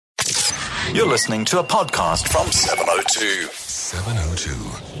You're listening to a podcast from 702.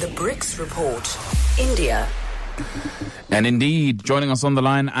 702. The Brics Report. India. And indeed, joining us on the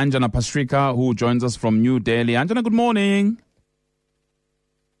line, Anjana Pasrika, who joins us from New Delhi. Anjana, good morning.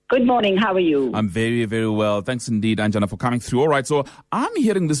 Good morning. How are you? I'm very, very well. Thanks indeed, Anjana, for coming through. All right, so I'm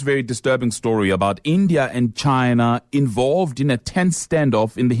hearing this very disturbing story about India and China involved in a tense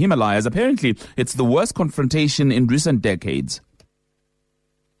standoff in the Himalayas. Apparently, it's the worst confrontation in recent decades.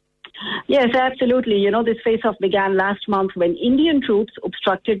 Yes, absolutely. You know, this face-off began last month when Indian troops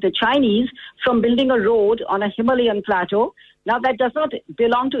obstructed the Chinese from building a road on a Himalayan plateau. Now, that does not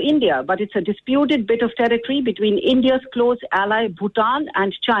belong to India, but it's a disputed bit of territory between India's close ally Bhutan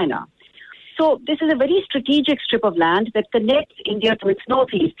and China. So this is a very strategic strip of land that connects India to its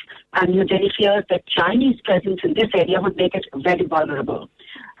northeast, and New Delhi fears that Chinese presence in this area would make it very vulnerable.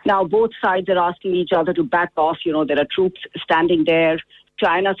 Now, both sides are asking each other to back off. You know, there are troops standing there.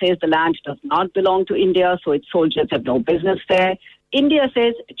 China says the land does not belong to India, so its soldiers have no business there. India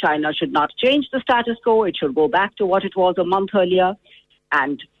says China should not change the status quo. It should go back to what it was a month earlier.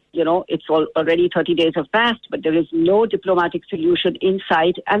 And, you know, it's already 30 days have passed, but there is no diplomatic solution in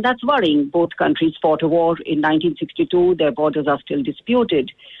sight. And that's worrying. Both countries fought a war in 1962. Their borders are still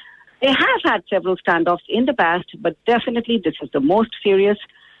disputed. They have had several standoffs in the past, but definitely this is the most serious.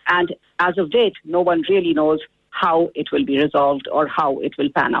 And as of date, no one really knows how it will be resolved or how it will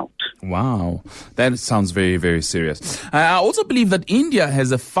pan out. Wow, that sounds very, very serious. I also believe that India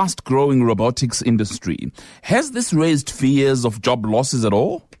has a fast-growing robotics industry. Has this raised fears of job losses at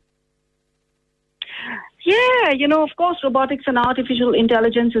all? Yeah, you know, of course, robotics and artificial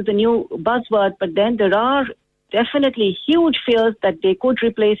intelligence is the new buzzword, but then there are definitely huge fears that they could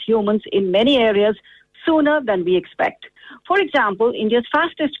replace humans in many areas sooner than we expect. For example, India's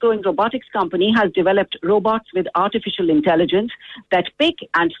fastest growing robotics company has developed robots with artificial intelligence that pick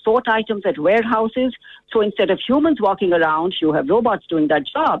and sort items at warehouses. So instead of humans walking around, you have robots doing that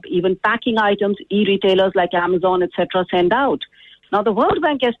job. Even packing items, e-retailers like Amazon, etc. send out. Now, the World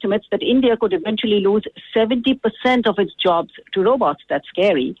Bank estimates that India could eventually lose 70% of its jobs to robots. That's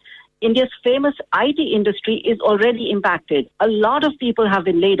scary. India's famous IT industry is already impacted. A lot of people have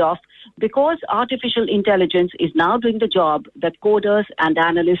been laid off because artificial intelligence is now doing the job that coders and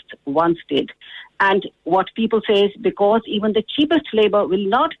analysts once did. And what people say is because even the cheapest labor will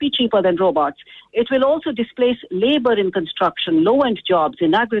not be cheaper than robots, it will also displace labor in construction, low-end jobs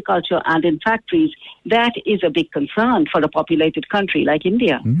in agriculture and in factories. That is a big concern for a populated country like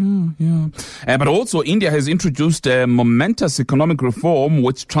India. But also, India has introduced a momentous economic reform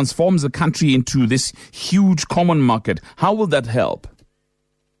which transforms the country into this huge common market. How will that help?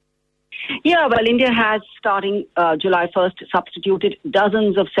 Yeah, well, India has, starting July 1st, substituted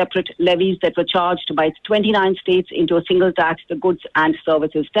dozens of separate levies that were charged by its 29 states into a single tax, the goods and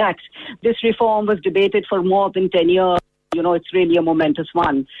services tax. This reform was debated for more than 10 years. You know, it's really a momentous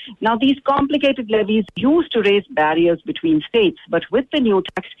one. Now, these complicated levies used to raise barriers between states, but with the new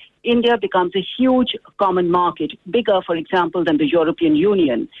tax, India becomes a huge common market, bigger, for example, than the European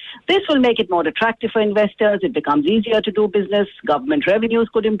Union. This will make it more attractive for investors. It becomes easier to do business. Government revenues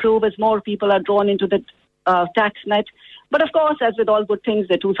could improve as more people are drawn into the tax net. But of course, as with all good things,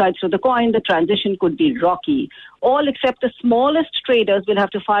 there are two sides to the coin. The transition could be rocky. All except the smallest traders will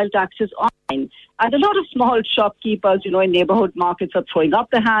have to file taxes online. And a lot of small shopkeepers, you know, in neighborhood markets are throwing up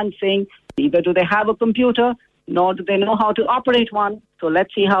their hands saying, neither do they have a computer, nor do they know how to operate one. So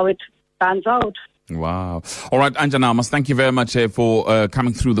let's see how it pans out. Wow. All right, Anjana, I must thank you very much for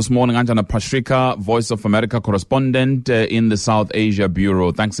coming through this morning. Anjana Pasrika, Voice of America correspondent in the South Asia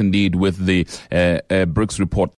Bureau. Thanks indeed with the Brics Report.